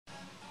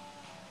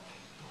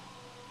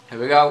Here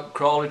we go,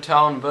 Crawley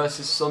Town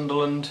versus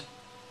Sunderland.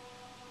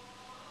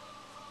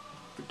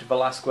 Victor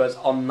Velasquez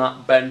on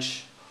that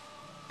bench.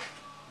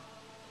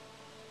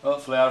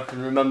 Hopefully I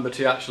can remember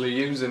to actually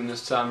use him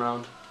this time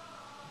round.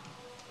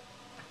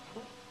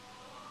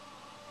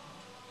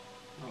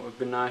 That would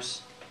be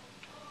nice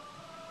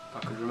if I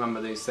could remember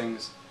these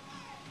things.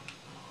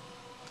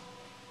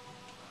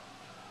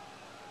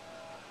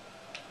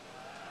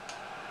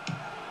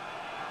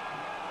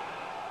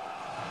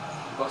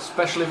 I've got a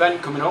special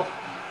event coming up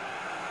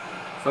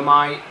for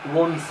my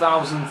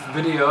 1000th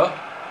video.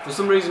 For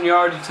some reason you're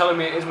already telling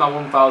me it is my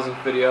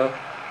 1000th video.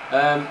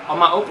 On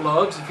my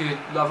uploads, if you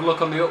have a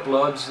look on the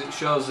uploads, it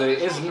shows that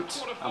it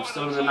isn't. I'm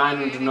still in the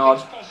 900 and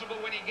odd.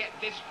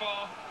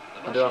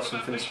 I do have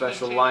something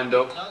special lined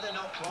up,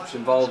 which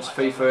involves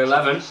FIFA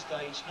 11.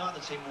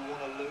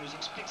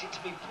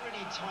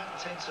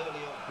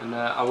 And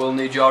I will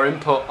need your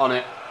input on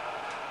it.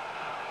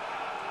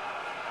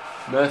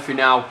 Murphy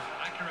now.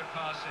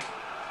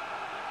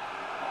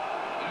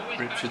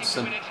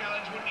 Richardson.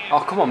 Oh,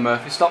 come on,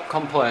 Murphy, stop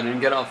complaining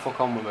and get the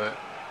fuck on with it.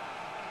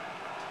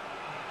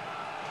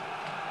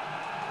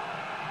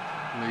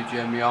 Lee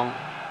Jae Myung.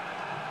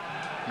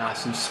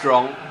 Nice and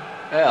strong.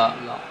 Yeah,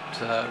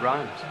 that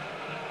rhymes.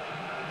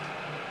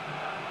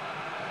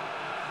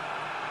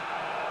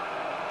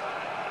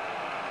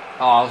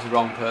 Oh, I was the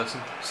wrong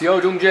person.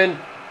 Seo Jung-jin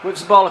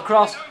whips the ball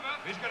across.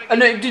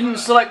 And it didn't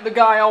select the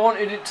guy I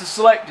wanted it to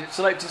select. It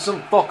selected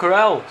some fucker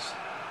else.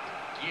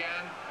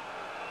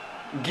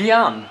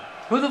 Gian?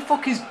 Who the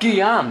fuck is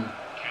Gian?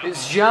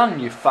 It's Jan,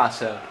 you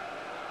fathead.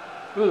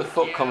 Who the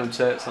fuck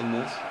commentates on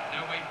this?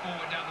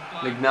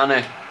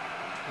 Lignani.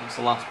 That's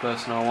the last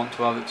person I want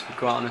to have it, to be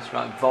quite honest.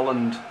 Right,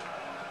 Volland.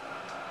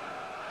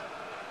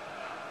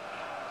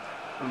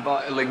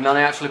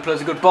 Lignani actually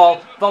plays a good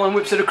ball. Volland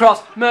whips it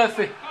across.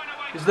 Murphy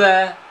is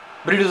there,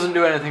 but he doesn't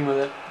do anything with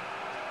it.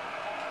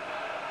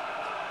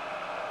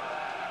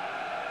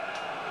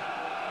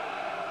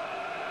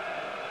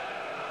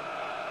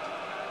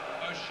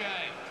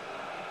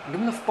 Give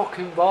him the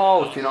fucking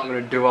ball if you're not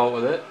going to do out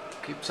with it.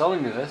 Keep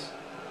telling you this.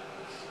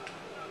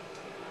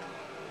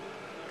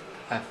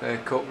 FA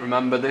Cup,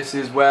 remember, this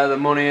is where the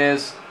money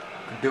is.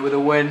 Could do with a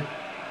win.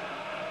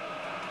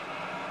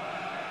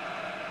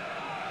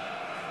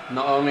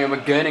 Not only am I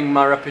gaining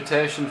my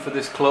reputation for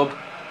this club,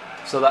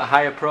 so that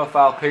higher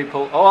profile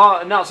people... Oh,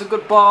 and that's a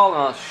good ball.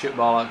 No, that's a shit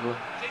ball actually.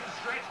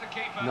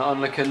 Not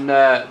only can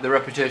the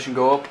reputation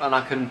go up, and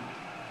I can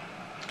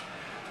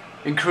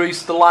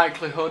increase the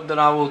likelihood that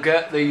I will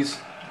get these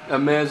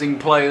amazing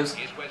players,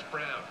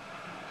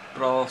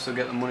 but I'll also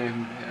get the money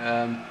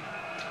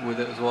with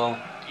it as well.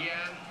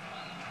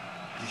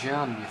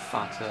 Jan, you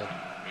fathead.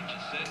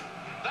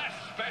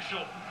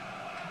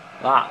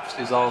 That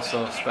is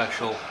also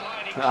special.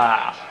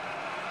 Ah.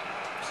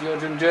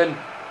 Seo Jung-jin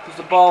does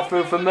the ball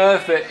through for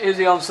Murphy. Is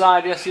he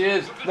onside? Yes, he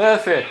is.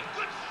 Murphy.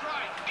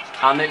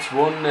 And it's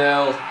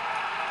 1-0.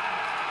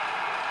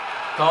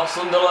 Caught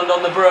Sunderland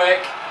on the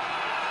break.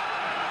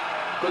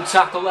 Good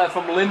tackle there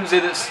from Lindsay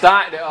that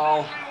started it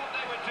all.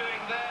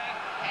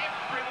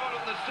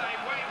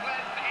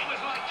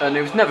 And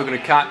he was never going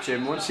to catch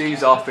him. Once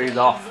he's off, he's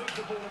off.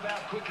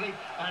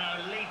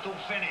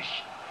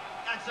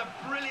 That's a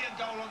brilliant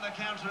goal on the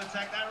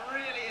counter-attack. That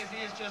really is.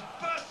 He has just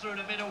burst through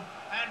the middle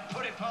and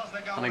put it past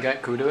the goal. And again,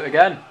 could we do it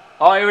again?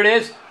 Oh, here it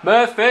is.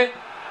 Murphy.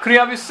 Could he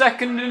have his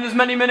second in as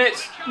many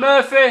minutes?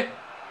 Murphy.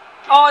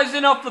 Oh, he's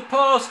in off the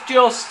post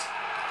just.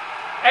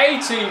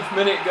 18th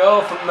minute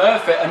goal from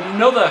Murphy.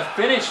 Another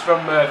finish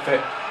from Murphy.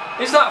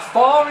 Is that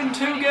 4 in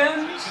 2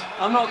 games?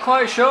 I'm not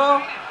quite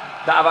sure.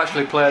 That I've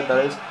actually played,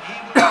 that is.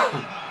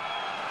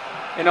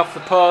 In off the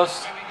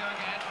post.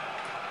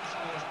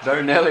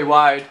 Very nearly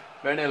wide.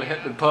 Very nearly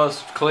hit the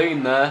post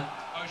clean there.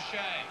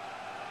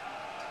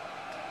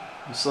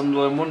 And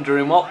Sunderland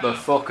wondering what the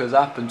fuck has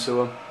happened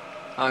to him.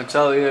 I can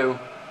tell you,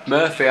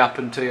 Murphy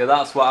happened to you,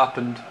 that's what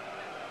happened.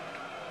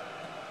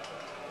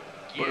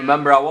 But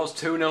remember, I was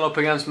 2-0 up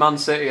against Man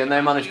City and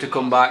they managed to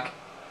come back.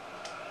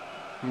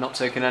 I'm not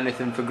taking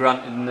anything for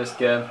granted in this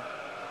game.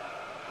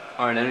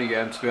 Or in any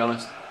game, to be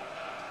honest.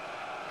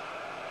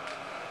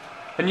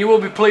 And you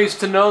will be pleased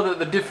to know that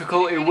the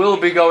difficulty will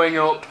be going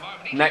up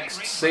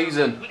next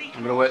season.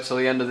 I'm going to wait till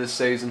the end of this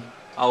season.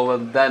 I'll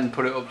then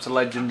put it up to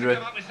Legendary.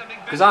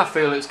 Because I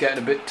feel it's getting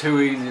a bit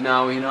too easy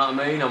now, you know what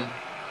I mean? I'm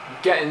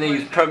getting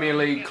these Premier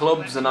League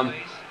clubs and I'm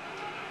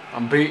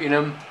beating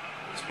them.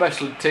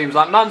 Especially teams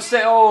like Man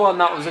City. Oh, and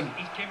that was a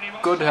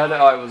good header.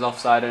 Oh, it was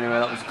offside anyway.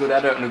 That was a good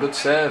header and a good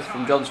save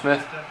from John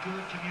Smith.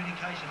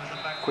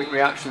 Quick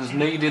reactions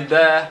needed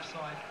there.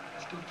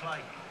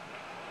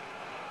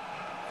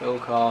 Phil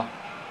Carr.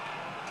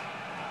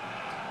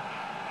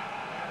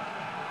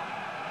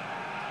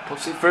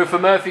 Puts it through for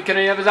Murphy. Can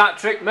he have his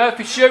hat-trick?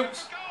 Murphy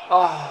shoots.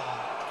 Oh.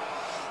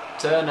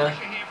 Turner.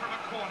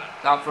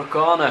 Out for a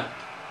corner.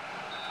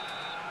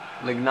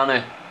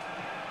 Lignani.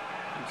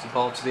 Puts the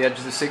ball to the edge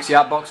of the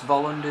 6-yard box.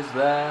 Volland is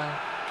there.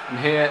 And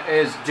here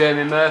is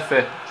Jamie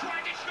Murphy.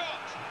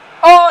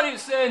 Oh, and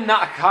it's in.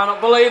 I cannot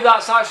believe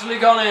that's actually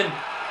gone in.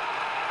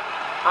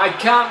 I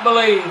can't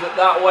believe that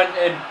that went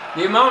in.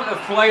 The amount of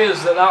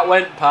players that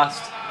went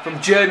past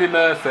from Jamie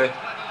Murphy.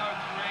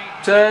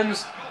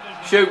 Turns,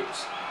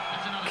 shoots,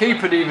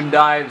 keeper even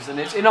dives, and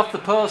it's in off the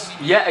post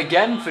yet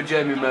again for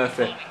Jamie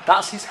Murphy.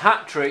 That's his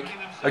hat-trick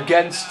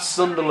against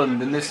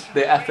Sunderland in the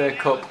FA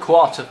Cup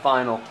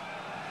quarter-final.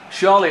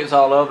 Surely it's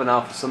all over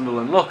now for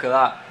Sunderland. Look at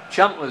that.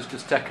 Chandler's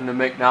just taking the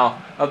mick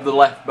now of the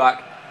left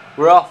back.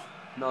 We're off.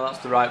 No, that's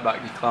the right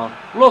back, you clown.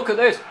 Look at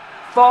this.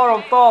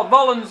 4-on-4.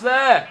 Volland's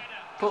there.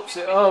 Puts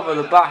it over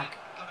the back.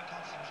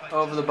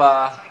 Over the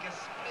bar.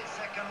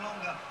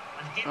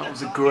 That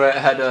was a great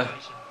header.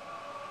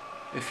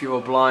 If you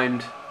were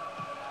blind.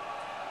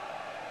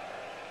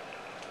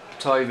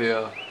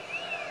 Toivio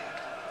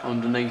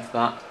underneath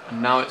that.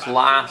 And now it's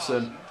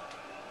Larson.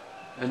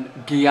 And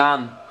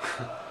Gian.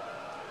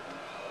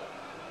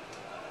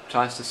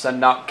 Tries to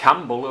send out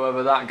Campbell,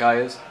 whoever that guy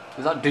is.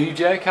 Is that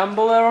DJ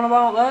Campbell there on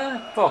about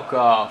there? Fuck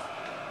off.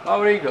 Why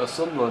would he go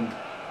Sunderland?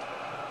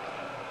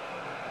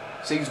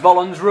 Sees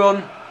Volland's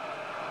run.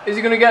 Is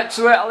he going to get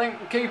to it? I think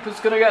the keeper's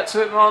going to get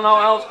to it more than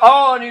anyone else.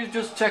 Oh, and he's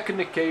just checking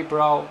the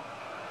keeper out.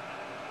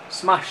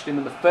 Smashed him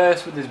in the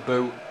face with his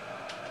boot.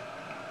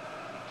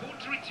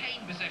 To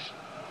retain possession.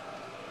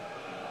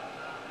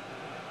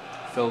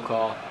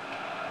 Philcar.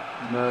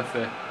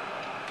 Murphy.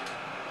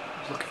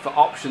 He's looking for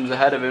options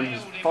ahead of him.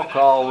 Fuck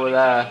all were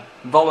there.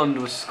 Volland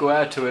was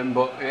square to him,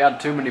 but he had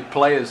too many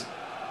players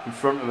in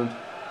front of him.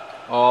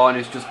 Oh, and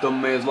he's just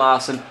done me as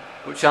Larson.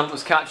 But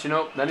Chandler's catching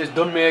up. Then he's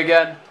done me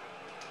again.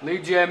 Lee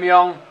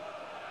Jae-myung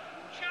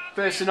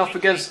facing off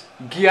against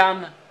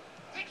Gian.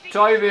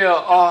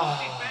 Toivio.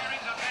 Oh,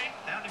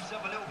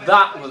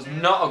 that was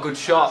not a good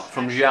shot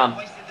from Gian.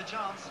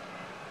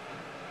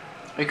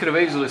 He could have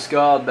easily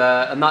scored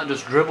there, and that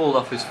just dribbled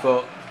off his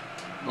foot.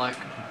 Like,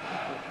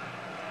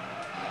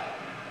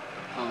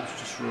 that was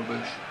just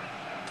rubbish.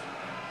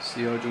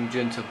 Seo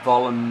Jung-jin to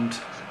Volland,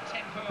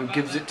 who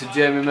gives it to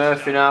Jamie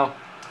Murphy now.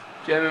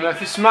 Jamie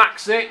Murphy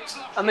smacks it,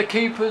 and the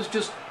keeper's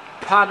just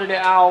padded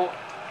it out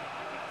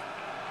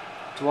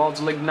towards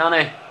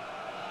Lignani.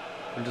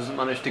 He doesn't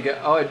manage to get.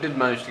 Oh, he did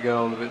manage to get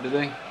hold of it, did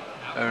he?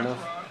 Fair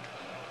enough.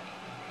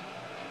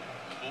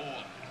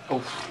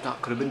 Oh,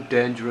 that could have been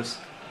dangerous.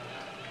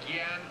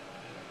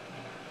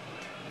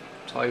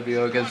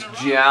 Toivio against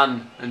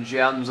Gian, and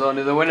Gian's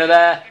only the winner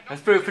there. And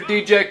through for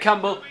DJ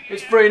Campbell.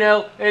 It's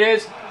 3-0. It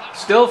is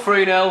still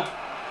 3-0.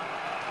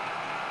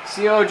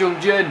 Seo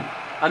Jung-jin.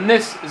 And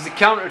this is the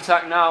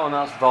counter-attack now, and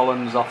that's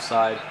Volland's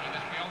offside.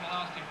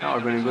 That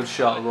would have been a good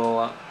shot of all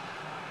that.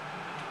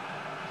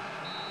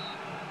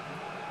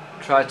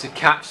 Tried to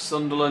catch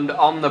Sunderland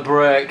on the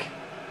break.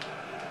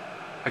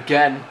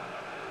 Again.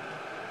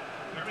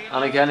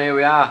 And again, here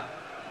we are.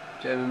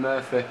 Jamie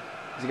Murphy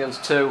is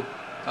against two.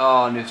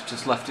 Oh, and he's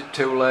just left it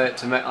too late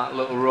to make that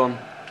little run.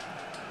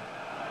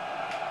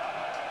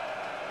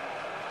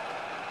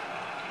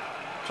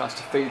 Tries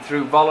to feed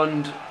through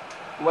Volland.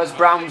 Wes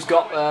Brown's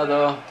got there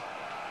though.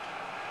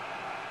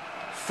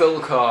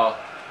 Philcar.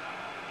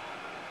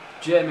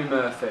 Jamie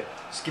Murphy.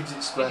 Just gives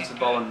it square to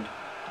Volland.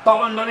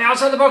 Volland on the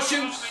outside of the box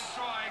shoots.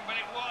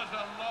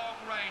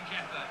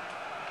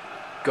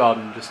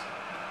 Gordon just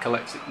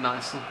collects it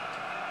nicely.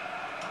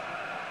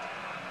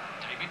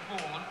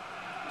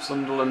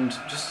 Sunderland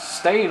just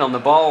staying on the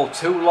ball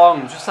too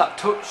long, just that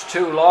touch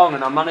too long,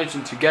 and I'm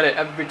managing to get it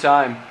every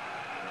time.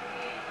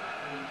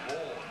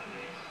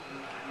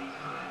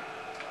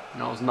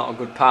 That was not a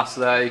good pass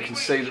there. You can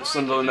see that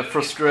Sunderland are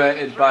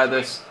frustrated by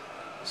this.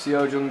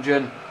 Seo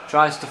Jung-jin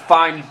tries to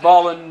find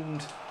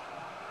Volland.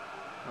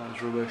 That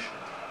was rubbish.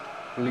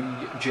 Lee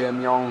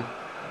Jae-myung.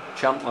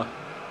 Chandler.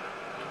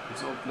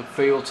 He's up the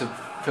field to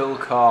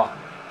Philcar.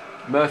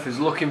 Murphy's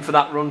looking for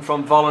that run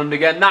from Volland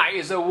again. That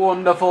is a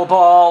wonderful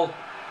ball.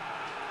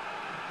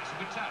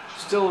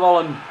 Still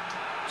Volland.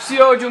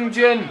 Seo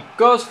Jung-jin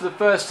goes for the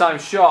first time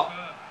shot,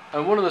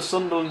 and one of the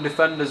Sunderland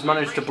defenders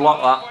managed to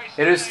block that.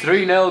 It is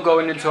 3-0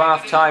 going into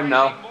half time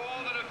now.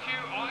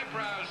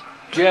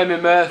 Jamie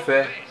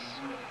Murphy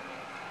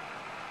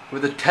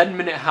with a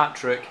 10-minute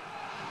hat-trick.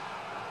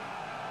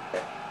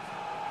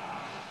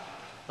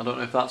 I don't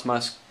know if that's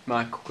my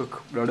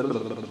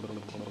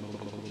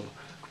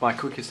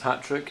quickest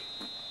hat-trick.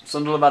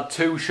 Sunderland have had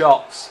 2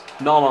 shots,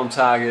 none on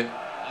target.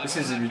 This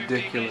is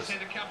ridiculous.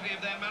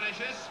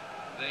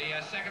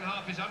 The second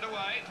half is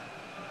underway.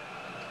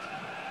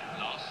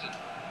 Larson.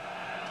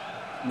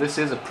 This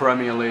is a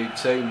Premier League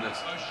team, this.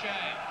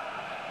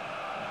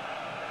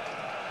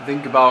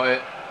 Think about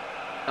it.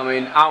 I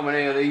mean, how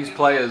many of these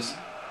players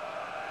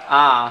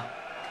are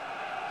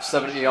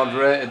 70 odd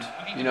rated,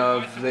 you know,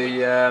 of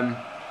the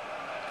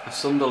of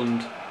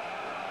Sunderland?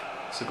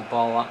 It's a good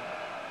ball, that.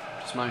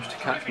 Just managed to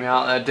catch me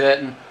out there,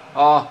 Dayton.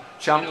 Oh,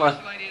 Chandler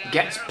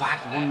gets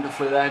back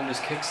wonderfully there and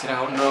just kicks it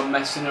out. No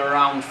messing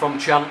around from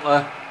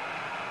Chandler.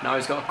 Now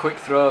he's got a quick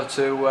throw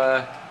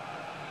to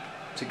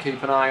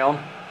keep an eye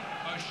on.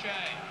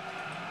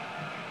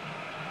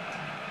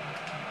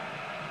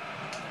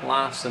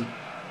 Larson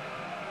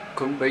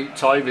couldn't beat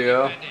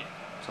Toivio.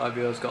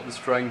 Toivio's got the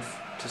strength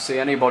to see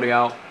anybody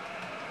out.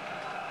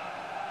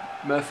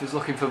 Murphy's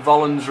looking for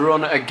Volland's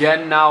run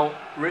again now.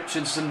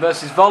 Richardson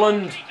versus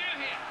Volland.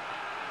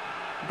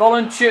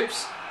 Volland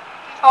chips.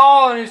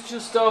 Oh, and he's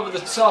just over the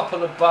top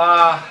of the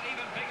bar.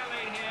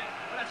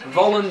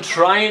 Volland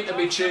trying to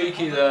be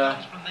cheeky there.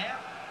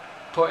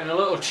 Putting a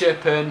little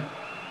chip in.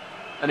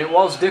 And it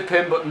was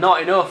dipping, but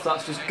not enough.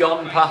 That's just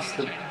gone past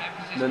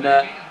the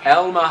net.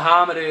 El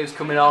Mohammadi is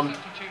coming on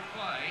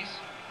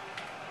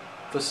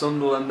for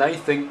Sunderland. They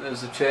think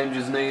there's a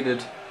changes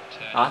needed.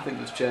 I think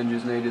there's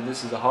changes needed.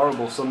 This is a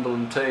horrible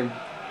Sunderland team.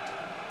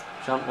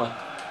 Chandler.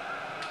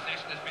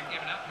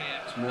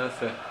 It's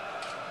Murphy.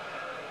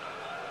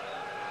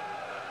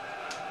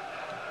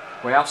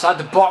 Way outside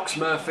the box,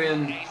 Murphy,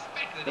 and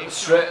it was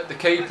straight at the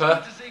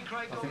keeper.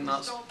 I think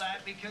that's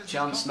a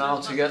chance now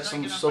to get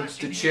some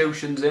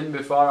substitutions in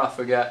before I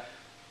forget.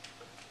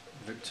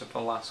 Victor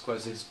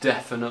Velasquez is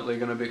definitely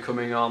going to be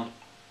coming on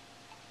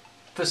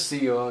for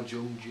C.O.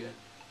 Jungia.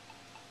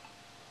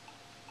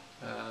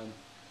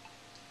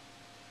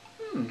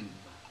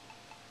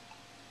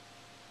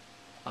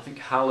 I think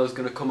Haller's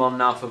going to come on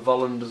now for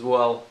Volland as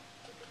well.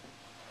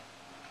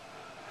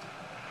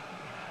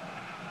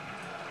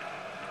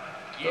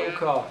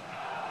 Philcar.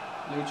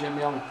 Lee Jim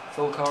Young.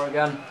 Philcar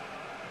again.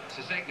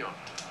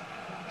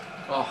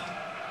 Oh.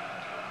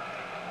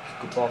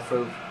 Good ball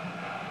through.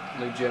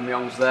 Lee Jim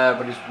Young's there,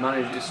 but he's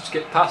managed to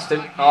skip past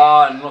him.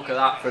 Oh, and look at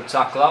that for a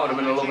tackle. That would have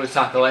been a lovely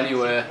tackle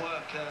anyway.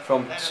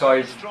 From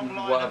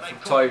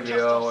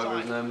Toivio, or whatever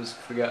his name is.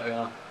 Forget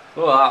it.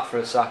 Look at that for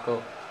a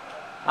tackle.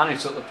 And he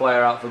took the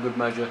player out for good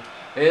measure.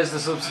 Here's the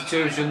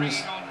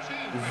substitutions.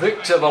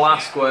 Victor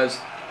Velasquez,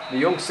 the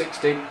young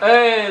 16.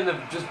 Hey, and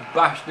they've just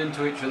bashed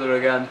into each other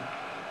again.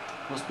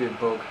 Must be a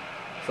bug.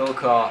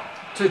 Philcar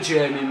to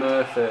Jamie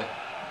Murphy.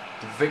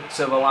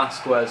 Victor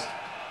Velasquez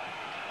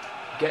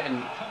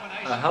getting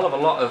a hell of a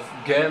lot of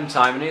game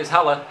time. And here's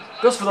Haller.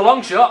 Goes for the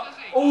long shot.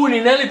 Oh, and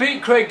he nearly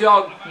beat Craig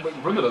Gordon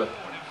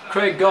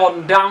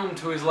down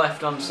to his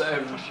left hand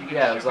side.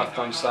 Yeah, his left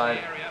hand side.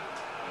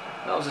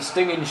 That was a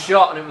stinging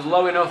shot, and it was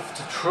low enough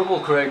to trouble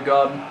Craig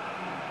Gordon.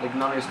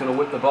 Lignani's going to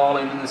whip the ball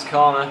in this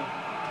corner.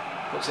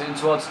 Puts it in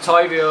towards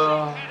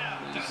Toivio.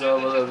 He's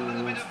over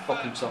the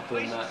fucking top of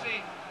the net.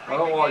 I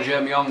don't want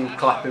Jamie Young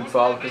clapping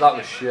for, because that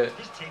was shit.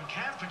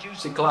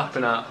 What's he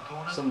clapping at?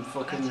 Some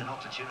of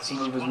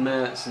his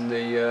mates in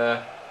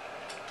the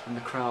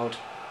crowd,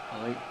 I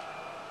think.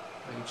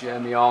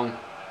 Jamie Young.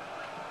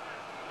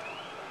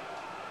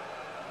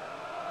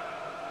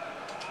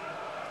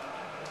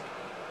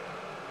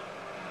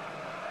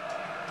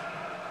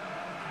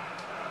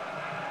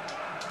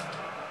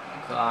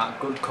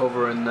 Good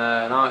cover in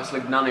there. Now it's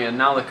Lignani, and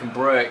now they can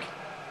break.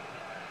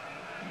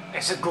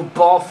 It's a good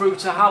ball through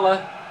to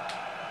Haller.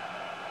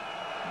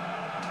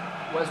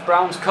 Wes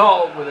Brown's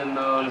caught up with him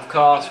though, and of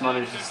course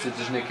manages to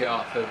just nick it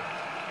off him.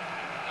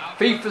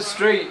 FIFA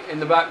Street in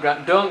the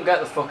background. Don't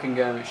get the fucking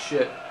game, it's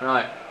shit.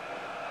 Right.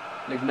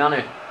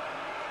 Lignani.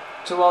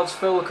 Towards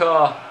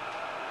Philcar.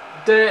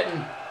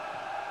 Dayton.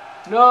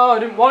 No, I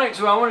didn't want it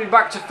to. I wanted it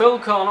back to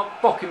Philcar,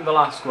 not fucking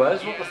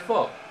Velasquez. What the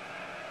fuck?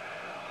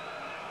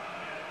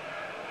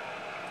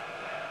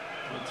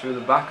 Went through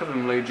the back of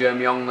him, Lee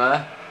Jamie Young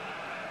there.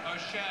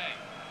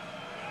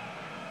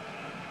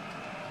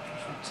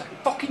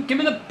 Fucking give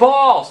me the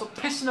ball! Stop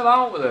pissing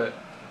about with it.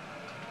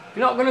 If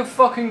you're not going to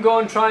fucking go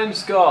and try and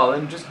score,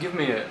 then just give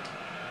me it.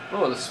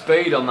 Oh, the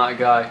speed on that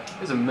guy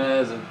is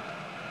amazing.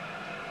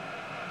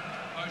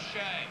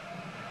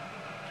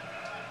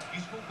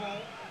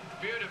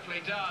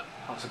 Beautifully done.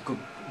 That's a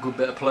good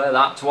bit of play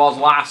that towards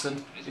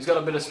Larson. He's got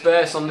a bit of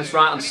space on this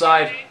right hand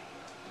side.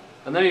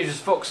 And then he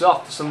just fucks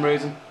off for some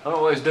reason. I don't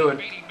know what he's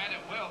doing.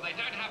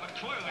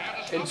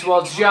 In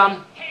towards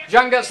Jan.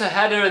 Jan gets a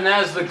header and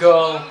there's the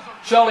goal.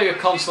 Surely a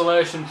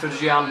consolation for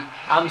Jan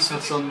and for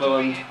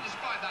Sunderland.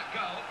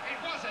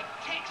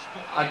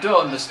 I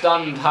don't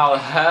understand how the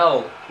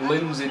hell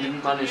Lindsay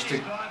didn't manage to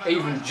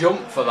even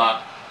jump for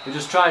that. He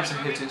just tried to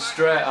hit it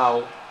straight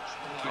out.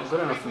 Not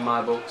good enough in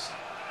my books.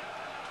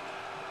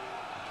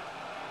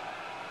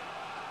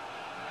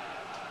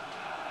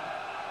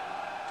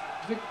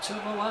 Victor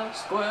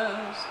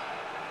Velasquez.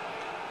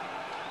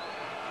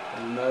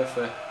 And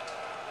Murphy.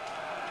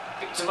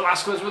 Victor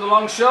Velasquez with a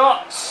long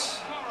shot.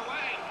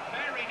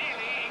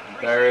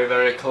 Very,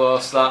 very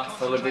close that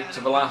for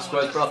Victor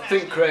Velasquez, but I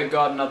think Craig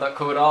Gordon had that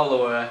covered all the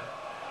way.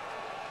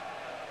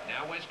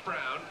 Now Wes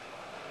Brown.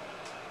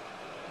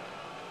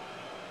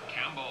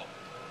 Campbell.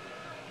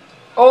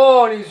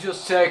 Oh, and he's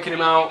just taking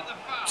him out.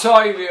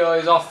 Toivio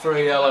is off for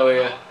a yellow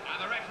here.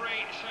 And the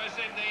referee shows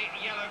him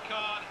the yellow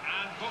card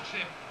and books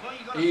him.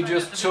 He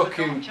just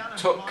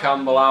took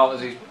Campbell out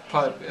as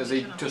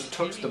he just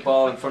touched the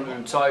ball in front of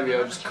him.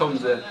 Toivio just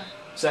comes in,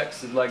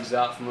 sets his legs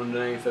out from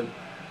underneath him.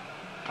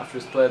 After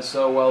he's played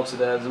so well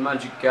today, there's a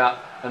magic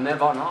gap, and they've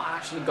not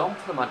actually gone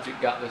for the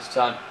magic gap this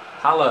time.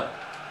 Haller.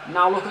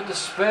 Now look at the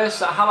space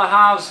that Haller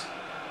has.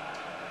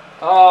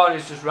 Oh, and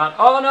he's just ran.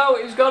 Oh no,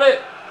 he's got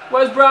it.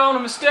 Wes Brown, a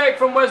mistake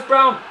from Wes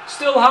Brown.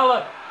 Still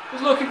Haller.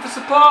 He's looking for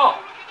support.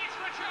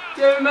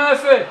 Jamie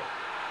Murphy.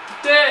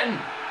 Dayton.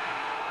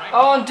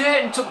 Oh, and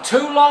Dayton took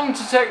too long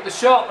to take the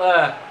shot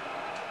there.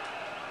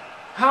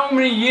 How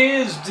many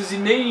years does he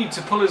need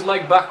to pull his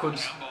leg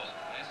backwards?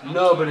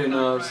 Nobody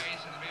knows.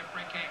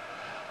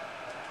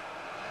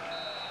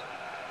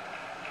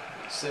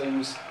 It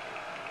seems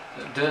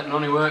that Dayton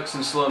only works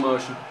in slow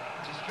motion.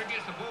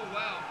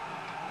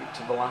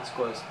 Victor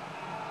Velasquez.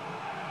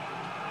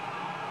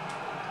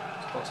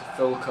 Spot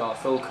of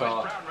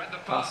Philcar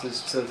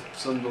passes to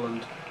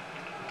Sunderland.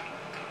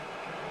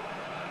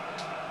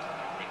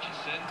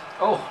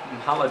 Oh, and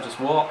Haller just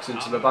walks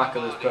into the back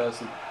of this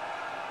person.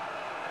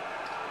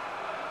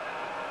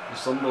 And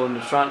Sunderland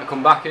is trying to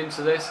come back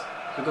into this.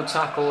 It's a good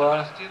tackle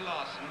there.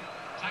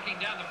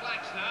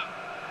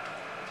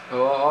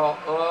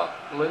 Oh,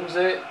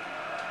 Lindsay.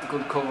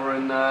 Good cover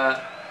in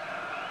there.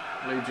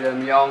 Lee Jae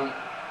Myung.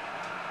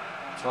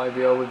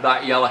 Fabio with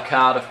that yellow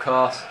card, of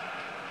course.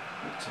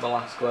 Victor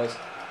Velasquez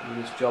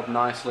doing his job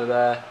nicely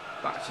there.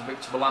 Back to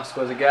Victor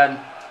Velasquez again.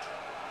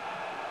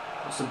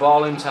 Puts the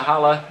ball into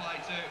Haller.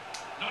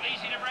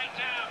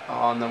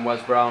 Oh, and then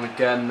Wes Brown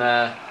again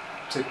there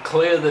to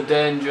clear the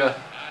danger.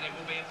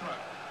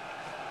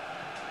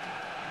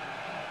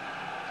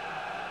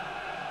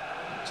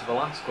 Victor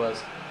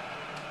Velasquez.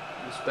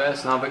 In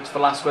space now, Victor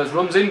Velasquez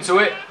runs into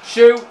it,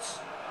 shoots.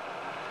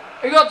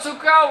 He got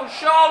took out,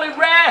 surely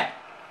rare.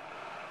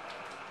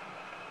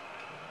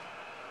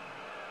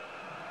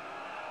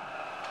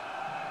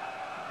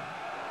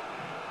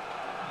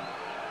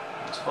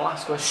 Victor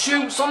Velasquez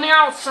shoots on the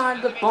outside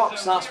of the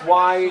box. That's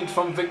wide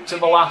from Victor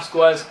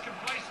Velasquez.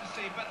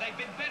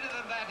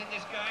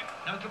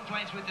 No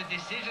complaints with the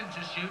decision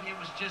to shoot, it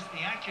was just the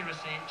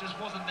accuracy, it just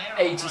wasn't there.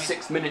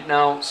 86th minute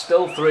now,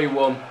 still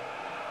 3-1.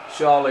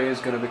 Surely is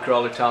going to be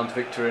Crawley Town's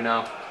victory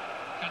now.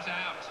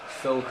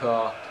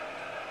 Philcar.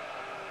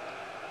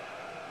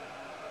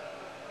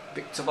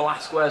 Victor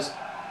Velasquez.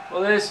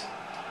 Well, this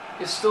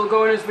is still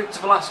going as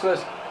Victor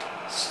Velasquez.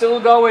 Still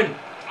going.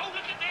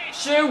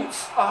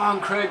 Shoots! Oh,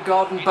 and Craig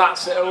Gordon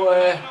bats it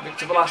away.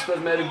 Victor Velasquez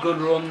made a good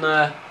run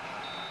there.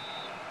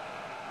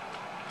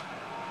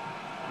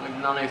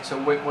 Lignani to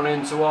whip one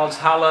in towards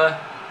Haller.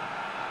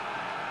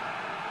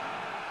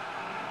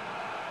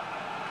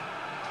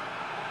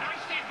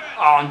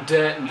 Oh, and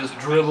Dayton just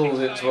dribbles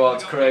it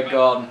towards Craig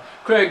Gordon.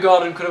 Craig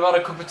Gordon could have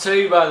had a cup of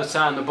tea by the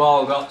time the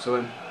ball got to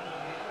him.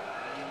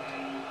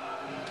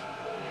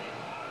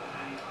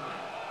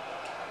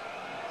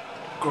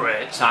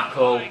 Great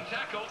tackle.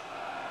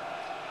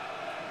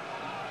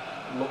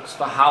 Looks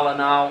for Haller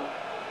now.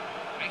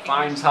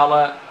 Finds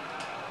Haller.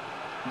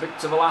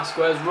 Victor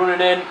Velasquez running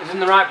in. He's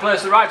in the right place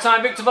at the right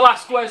time. Victor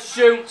Velasquez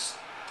shoots.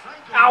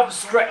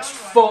 Outstretched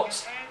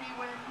foot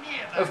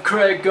of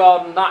Craig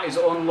Gordon. That is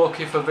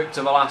unlucky for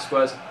Victor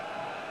Velasquez.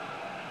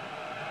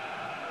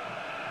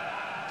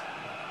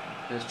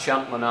 There's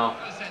Chandler now.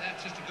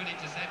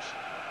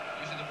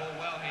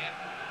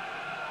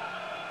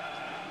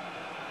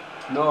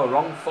 No,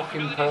 wrong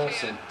fucking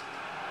person.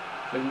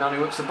 Lignani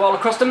whips the ball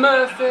across to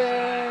Murphy.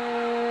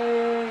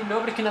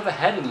 Nobody can have a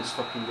head in this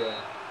fucking game.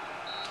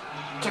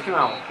 Check him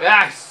out.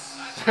 Yes!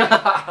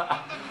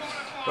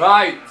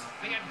 Right.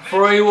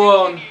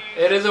 3-1.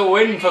 It is a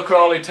win for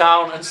Crawley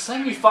Town and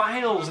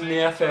semi-finals in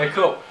the FA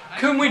Cup.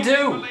 Can we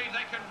do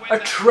a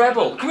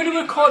treble? Can we do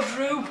a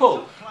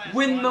quadruple?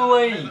 Win the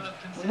league.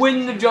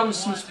 Win the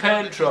Johnson's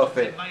Paint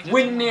Trophy.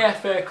 Win the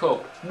FA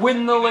Cup.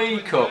 Win the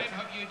League Cup.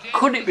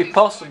 Could it be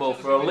possible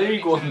for a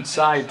League One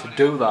side to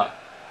do that?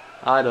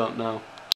 I don't know.